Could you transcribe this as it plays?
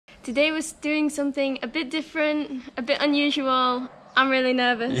Today we're doing something a bit different, a bit unusual. I'm really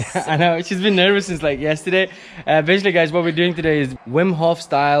nervous. Yeah, I know. She's been nervous since like yesterday. Basically, guys, what we're doing today is Wim Hof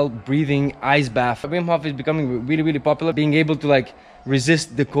style breathing ice bath. Wim Hof is becoming really, really popular. Being able to like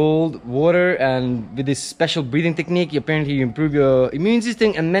resist the cold water, and with this special breathing technique, apparently you improve your immune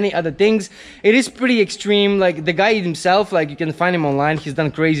system and many other things. It is pretty extreme. Like the guy himself, like you can find him online. He's done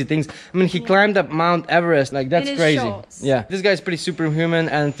crazy things. I mean, he climbed up Mount Everest. Like that's crazy. Shorts. Yeah, this guy's pretty superhuman.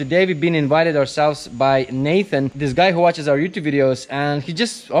 And today we've been invited ourselves by Nathan, this guy who watches our YouTube videos, and he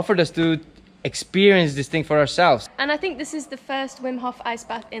just offered us to experience this thing for ourselves. And I think this is the first Wim Hof ice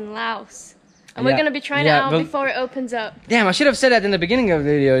bath in Laos. And we're going to be trying it out before it opens up. Damn, I should have said that in the beginning of the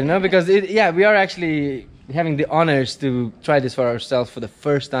video, you know, because we are actually having the honors to try this for ourselves for the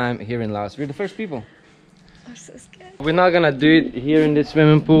first time here in Laos. We're the first people. I'm so scared. We're not going to do it here in this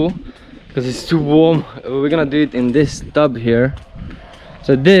swimming pool because it's too warm. We're going to do it in this tub here.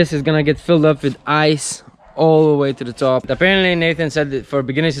 So this is going to get filled up with ice all the way to the top. Apparently Nathan said that for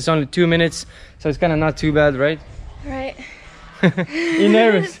beginners it's only 2 minutes, so it's kind of not too bad, right? Right. You're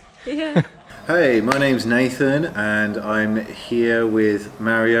nervous? Yeah. Hey, my name's Nathan and I'm here with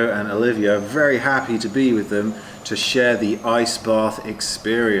Mario and Olivia. Very happy to be with them to share the ice bath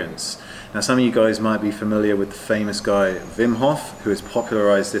experience. Now, some of you guys might be familiar with the famous guy Wim Hof, who has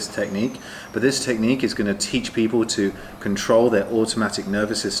popularized this technique, but this technique is going to teach people to control their automatic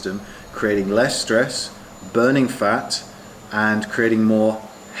nervous system, creating less stress, burning fat, and creating more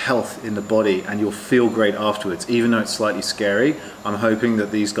health in the body, and you'll feel great afterwards. Even though it's slightly scary, I'm hoping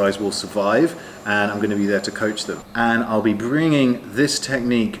that these guys will survive, and I'm going to be there to coach them. And I'll be bringing this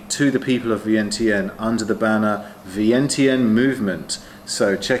technique to the people of Vientiane under the banner Vientiane Movement.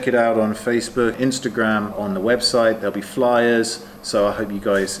 So check it out on Facebook, Instagram, on the website. There'll be flyers, so I hope you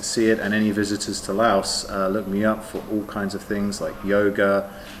guys see it. And any visitors to Laos, look me up for all kinds of things like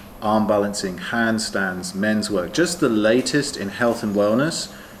yoga, arm balancing, handstands, men's work. Just the latest in health and wellness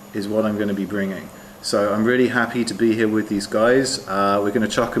is what I'm going to be bringing. So I'm really happy to be here with these guys. We're going to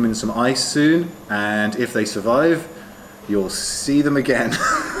chuck them in some ice soon, and if they survive, you'll see them again.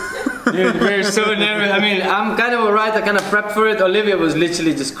 Dude, we're so nervous. I mean, I'm kind of alright. I kind of prepped for it. Olivia was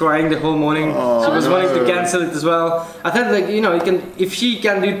literally just crying the whole morning. Oh, she was wanting to cancel it as well. I thought, like, you know, you can, if she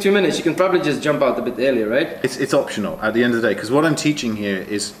can do 2 minutes, she can probably just jump out a bit earlier, right? It's optional at the end of the day, because what I'm teaching here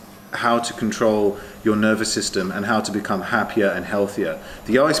is how to control your nervous system and how to become happier and healthier.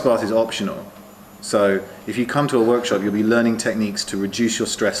 The ice bath is optional. So if you come to a workshop, you'll be learning techniques to reduce your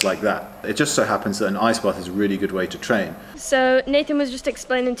stress like that. It just so happens that an ice bath is a really good way to train. So Nathan was just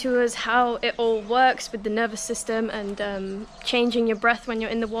explaining to us how it all works with the nervous system and changing your breath when you're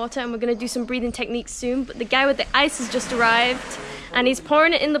in the water, and we're going to do some breathing techniques soon. But the guy with the ice has just arrived and he's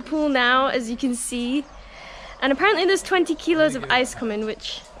pouring it in the pool now, as you can see. And apparently there's 20 kilos of ice coming,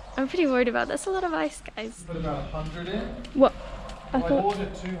 which I'm pretty worried about. That's a lot of ice, guys. Put about 100 in. What? I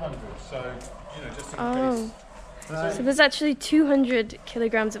ordered 200, so you know, just in case. So there's actually 200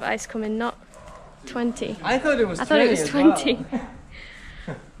 kilograms of ice coming, not 20. I thought it was 20. I thought it was 20.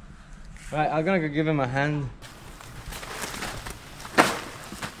 Well. Right, I'm gonna go give him a hand.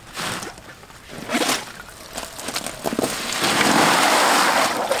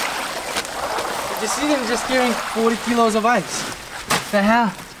 Did you see him just carrying 40 kilos of ice? What the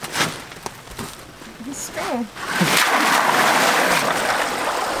hell? He's strong.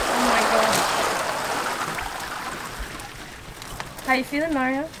 Oh my god. How you feeling,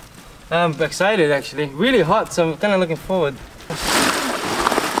 Mario? I'm excited actually. Really hot, so I'm kind of looking forward.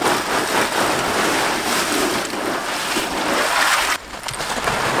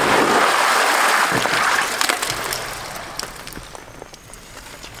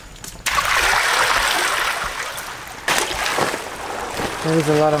 There's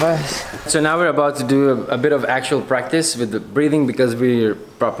a lot of ice. So now we're about to do a bit of actual practice with the breathing, because we're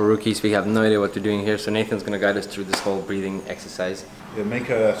proper rookies. We have no idea what we're doing here. So Nathan's gonna guide us through this whole breathing exercise. You make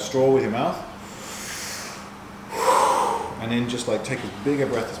a straw with your mouth, and then just like take as big a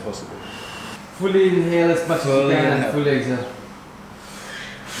breath as possible. Fully inhale as much as you can and fully exhale.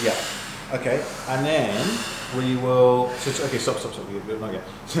 Yeah. Okay. And then we will. So, okay. Stop. Not yet.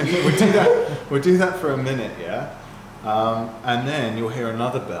 We'll do that for a minute. Yeah. And then you'll hear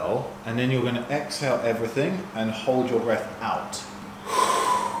another bell, and then you're going to exhale everything and hold your breath out.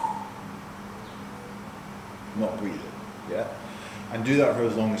 Not breathing. Yeah. And do that for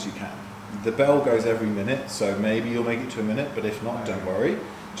as long as you can. The bell goes every minute, so maybe you'll make it to a minute, but if not, don't worry.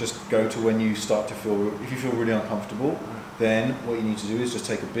 Just go to when you start to feel, if you feel really uncomfortable, then what you need to do is just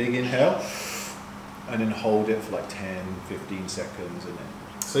take a big inhale and then hold it for like 10, 15 seconds. And then.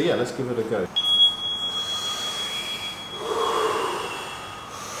 So yeah, let's give it a go.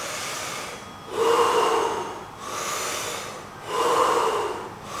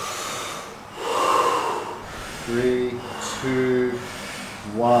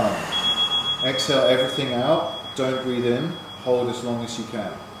 exhale everything out. Don't breathe in. Hold as long as you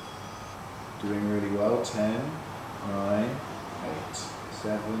can. Doing really well. 10, 9, 8,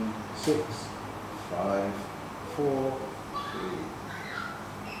 7, 6, 5, 4,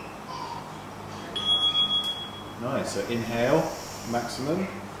 3. Nice. So inhale, maximum,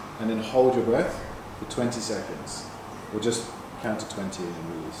 and then hold your breath for 20 seconds. We'll just count to 20 and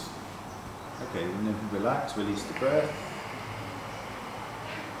then release. Okay, and then relax, release the breath.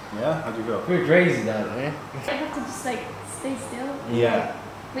 Yeah, how'd you feel? Pretty crazy that, eh? I have to just like stay still. Yeah.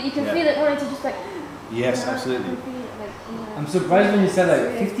 But you can feel it wanting to just like. Yes, absolutely. I'm surprised when you said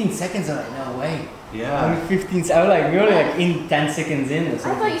like 15 seconds. I'm like, no way. Yeah. Only 15 seconds. I was like, you're only like in 10 seconds in or I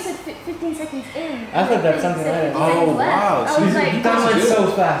something. thought you said 15 seconds in. I thought that's something like that. Oh, wow. I was like, You guys went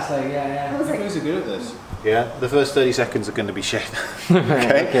so fast, like, yeah. I was You like, guys are good at this. Yeah, the first 30 seconds are going to be shit.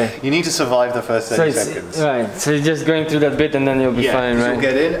 Okay? You need to survive the first 30 seconds. Right, so you're just going through that bit and then you'll be fine, right? You'll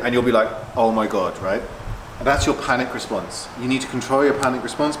get in and you'll be like, oh my god, right? And that's your panic response. You need to control your panic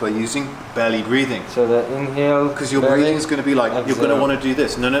response by using belly breathing. So the inhale. Because your breathing is going to be like, exhale. you're going to want to do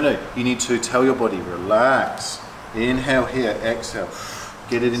this. No, no, no. You need to tell your body, relax. Inhale here, exhale.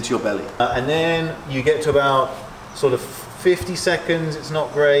 Get it into your belly. And then you get to about sort of 50 seconds. It's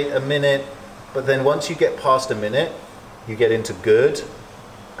not great, a minute. But then once you get past a minute, you get into good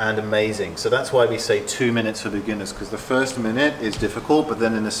and amazing. So that's why we say 2 minutes for beginners, because the first minute is difficult, but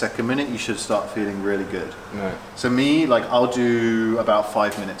then in the second minute, you should start feeling really good. Right. So me, like I'll do about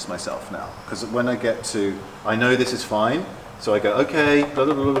 5 minutes myself now, because when I get to, I know this is fine. So I go, okay, blah,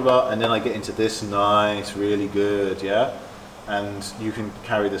 blah, blah, blah, blah, and then I get into this nice, really good, yeah? And you can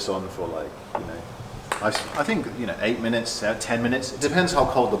carry this on for like, you know, I think, you know, 8 minutes, 10 minutes. It depends how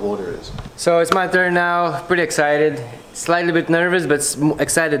cold the water is. So it's my turn now. Pretty excited. Slightly bit nervous, but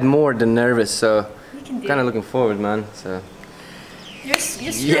excited more than nervous. So kind of looking forward, man. So you're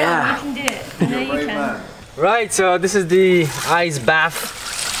strong. Yeah. You can do it. I know you can. Man. right, so this is the ice bath.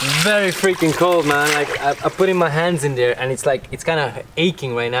 Very freaking cold, man. Like I put in my hands in there, and it's like it's kind of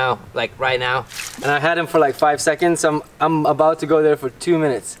aching right now, like right now. And I had them for like 5 seconds. So I'm about to go there for 2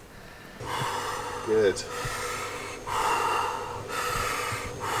 minutes. Good.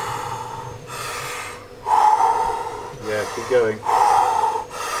 Yeah, keep going.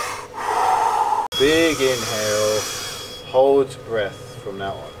 Big inhale. Hold breath from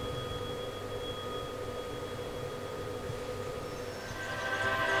now on.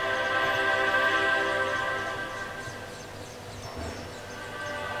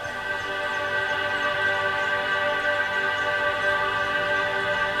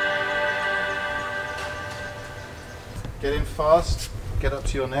 Get in fast, get up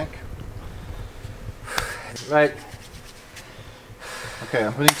to your neck. Right. Okay,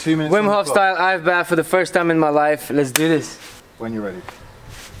 I'm putting 2 minutes Wim on the Hof clock. style ice bath for the first time in my life. Let's do this. When you're ready. Okay,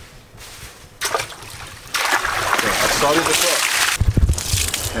 I've started the clock.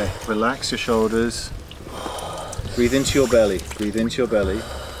 Okay, relax your shoulders. Breathe into your belly. Breathe into your belly.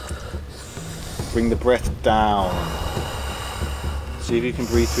 Bring the breath down. See if you can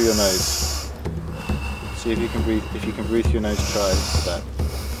breathe through your nose. See if you can breathe. If you can breathe through your nose, try that.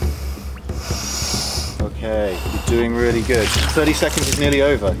 Okay, you're doing really good. 30 seconds is nearly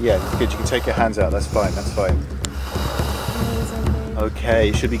over. Yeah, good. You can take your hands out. That's fine. That's fine. Okay,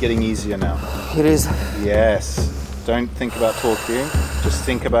 you should be getting easier now. It is. Yes. Don't think about talking. Just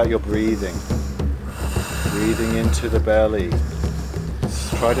think about your breathing. Breathing into the belly.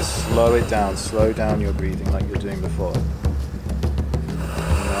 Try to slow it down. Slow down your breathing like you're doing before.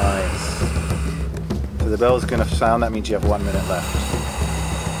 Nice. So the bell's going to sound. That means you have 1 minute left.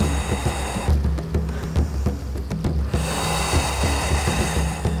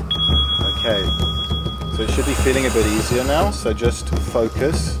 Okay. So it should be feeling a bit easier now. So just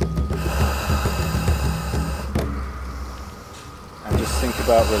focus. And just think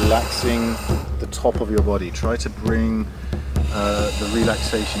about relaxing the top of your body. Try to bring the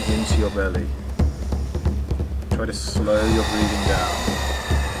relaxation into your belly. Try to slow your breathing down.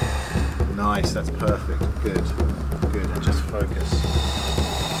 Nice, that's perfect. Good, good. And just focus.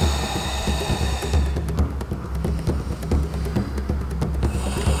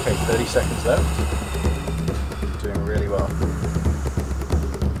 Okay, 30 seconds left. Doing really well.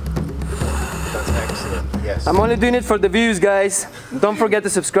 That's excellent. Yes. I'm only doing it for the views, guys. Don't forget to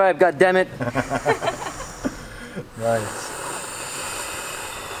subscribe. God damn it. Nice.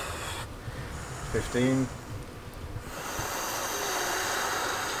 15.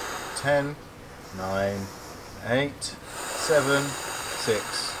 10, 9, 8, 7,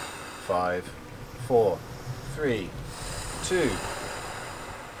 6, 5, 4, 3, 2.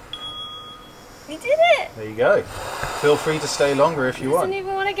 We did it! There you go. Feel free to stay longer if you want. Doesn't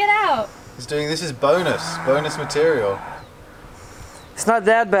even want to get out. This is bonus material. It's not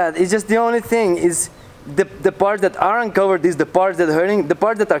that bad. It's just the only thing is the parts that aren't covered is the parts that are hurting. The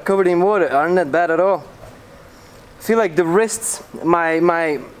parts that are covered in water aren't that bad at all. I feel like the wrists,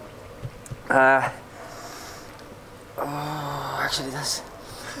 actually that's.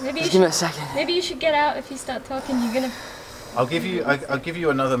 Just give me a second. Maybe you should get out if you start talking. You're gonna. I'll give you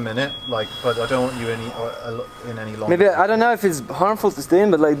another minute, like, but I don't want you in any longer. Maybe I don't know if it's harmful to stay in,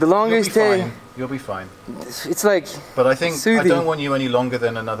 but like the longer you stay, you'll be fine. It's like. But I think soothing. I don't want you any longer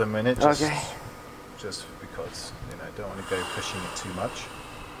than another minute. Just, okay. Just because I don't want to go pushing it too much.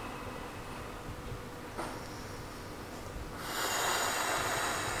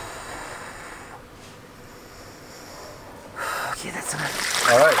 Okay, that's enough.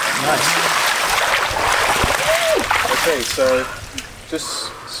 All right, nice. Okay, so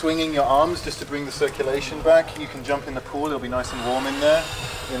just swinging your arms just to bring the circulation back. You can jump in the pool. It'll be nice and warm in there.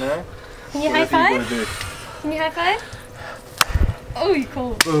 You know. Can you high five? Can you high five? Oh, you're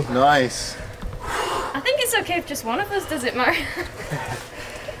cold. Ooh, nice. I think it's okay if just one of us does it, Mario.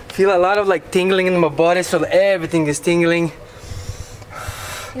 Feel a lot of like tingling in my body, so everything is tingling.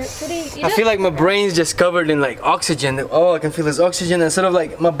 I feel like my brain's just covered in like oxygen. Oh, I can feel this oxygen and sort of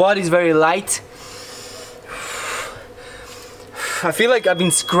like my body's very light. I feel like I've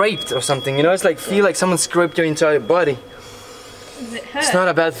been scraped or something, you know? It's like feel like someone scraped your entire body. Does it hurt? It's not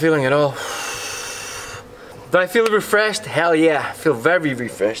a bad feeling at all. Do I feel refreshed? Hell yeah, I feel very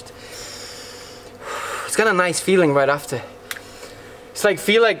refreshed. It's kind of nice feeling right after. It's like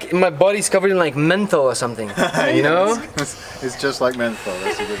feel like my body's covered in like menthol or something, you know? It's just like menthol.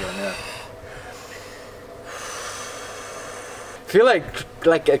 That's a good one, yeah. Feel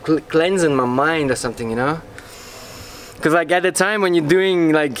like a cleansing my mind or something, you know? Because like at the time when you're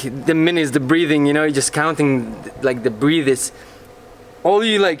doing like the minutes, the breathing, you know, you're just counting like the breathe is. All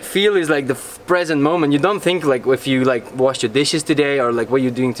you like feel is like the present moment. You don't think like if you like wash your dishes today or like what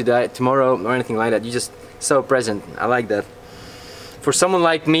you're doing today, tomorrow or anything like that. You're just so present. I like that. For someone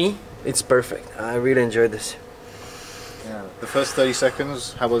like me, it's perfect. I really enjoyed this. Yeah. The first 30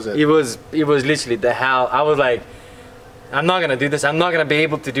 seconds, how was it? It was literally the hell. I was like, I'm not gonna do this. I'm not gonna be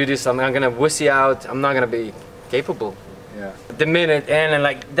able to do this. I'm not gonna wussy out. I'm not gonna be capable. Yeah. The minute and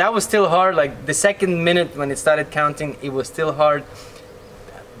like that was still hard. Like the second minute when it started counting, it was still hard.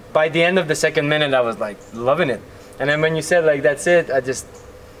 By the end of the second minute, I was like loving it. And then when you said like that's it, I just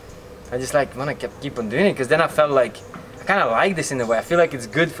like wanna keep on doing it because then I felt like I kind of like this in a way. I feel like it's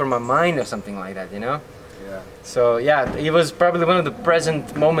good for my mind or something like that, you know? Yeah. So yeah, it was probably one of the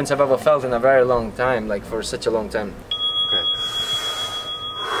present moments I've ever felt in a very long time, like for such a long time. Okay.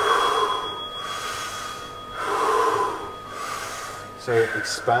 So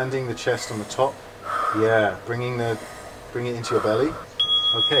expanding the chest on the top. Yeah, bring it into your belly.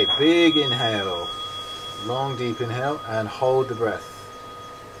 Okay, big inhale. Long deep inhale and hold the breath.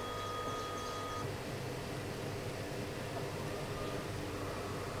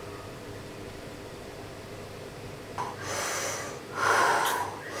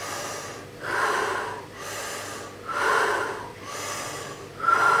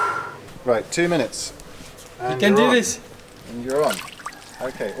 Right, 2 minutes. You can do this. And you're on.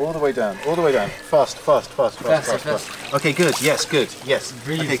 Okay, all the way down, all the way down. Fast. Okay, good, yes,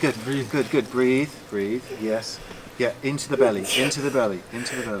 Breathe. Okay, good, Breathe. Good, breathe, yes. Yeah, into the belly. Okay,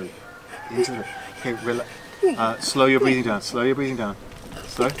 slow your breathing down, Slow? Okay.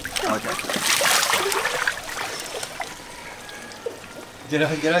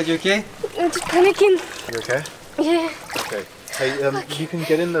 Get out, you okay? I'm just panicking. You okay? Yeah. Okay. Hey, you can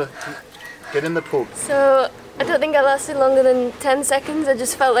get in the pool. So I don't think I lasted longer than 10 seconds. I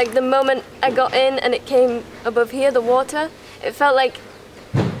just felt like the moment I got in and it came above here, the water, it felt like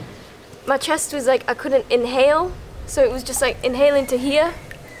my chest was like I couldn't inhale. So it was just like inhaling to here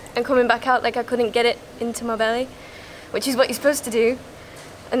and coming back out like I couldn't get it into my belly, which is what you're supposed to do.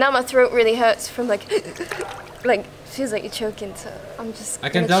 And now my throat really hurts from like feels like you're choking, so I'm just I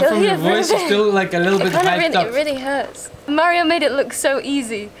can tell from your voice you're still like a little bit hyped up. It really hurts. Mario made it look so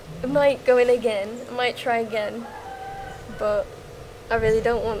easy. I might go in again, I might try again, but I really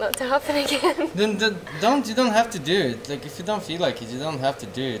don't want that to happen again. You don't have to do it. Like if you don't feel like it, you don't have to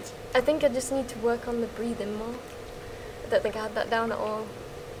do it. I think I just need to work on the breathing more. I don't think I had that down at all.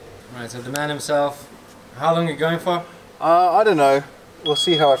 Right, so the man himself, how long are you going for? I don't know. We'll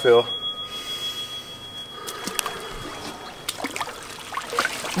see how I feel.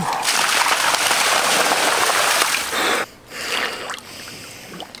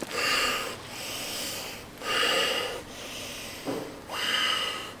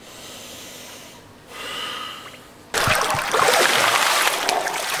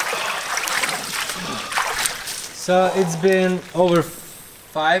 So it's been over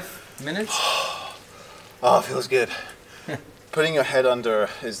 5 minutes. Oh, it feels good. Putting your head under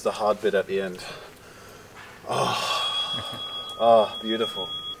is the hard bit at the end. Oh, beautiful.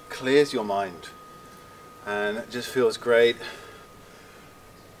 Clears your mind and it just feels great.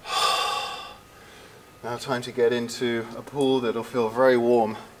 Now time to get into a pool that'll feel very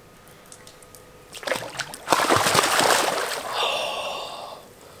warm.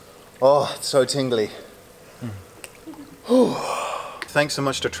 Oh, it's so tingly. Thanks so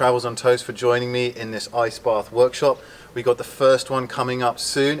much to Travels on Toast for joining me in this ice bath workshop. We got the first one coming up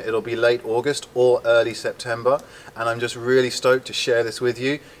soon. It'll be late August or early September, and I'm just really stoked to share this with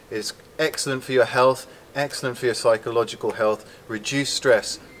you. It's excellent for your health, excellent for your psychological health, reduce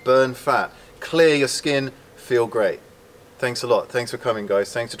stress, burn fat, clear your skin, feel great. Thanks a lot. Thanks for coming,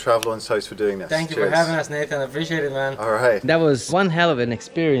 guys. Thanks to Travel on Toast for doing this. Thank you for having us, Nathan. I appreciate it, man. All right. That was one hell of an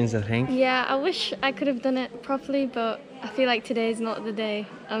experience, I think. Yeah, I wish I could have done it properly, but I feel like today is not the day.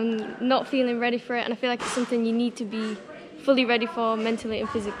 I'm not feeling ready for it, and I feel like it's something you need to be fully ready for mentally and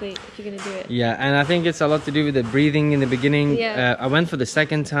physically if you're going to do it. Yeah, and I think it's a lot to do with the breathing in the beginning. Yeah. I went for the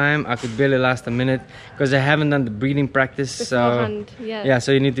second time. I could barely last a minute because I haven't done the breathing practice. Beforehand, so yeah.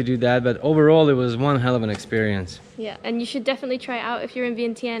 so you need to do that. But overall, it was one hell of an experience. Yeah, and you should definitely try it out if you're in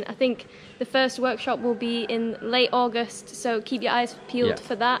Vientiane. I think the first workshop will be in late August, so keep your eyes peeled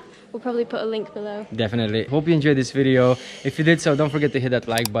for that. We'll probably put a link below. Definitely. Hope you enjoyed this video. If you did so, don't forget to hit that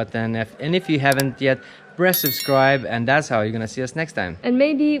like button. And if you haven't yet, press subscribe, and that's how you're gonna see us next time. And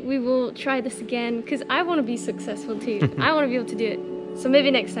maybe we will try this again, because I want to be successful too. I want to be able to do it. So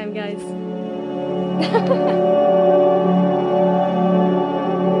maybe next time, guys.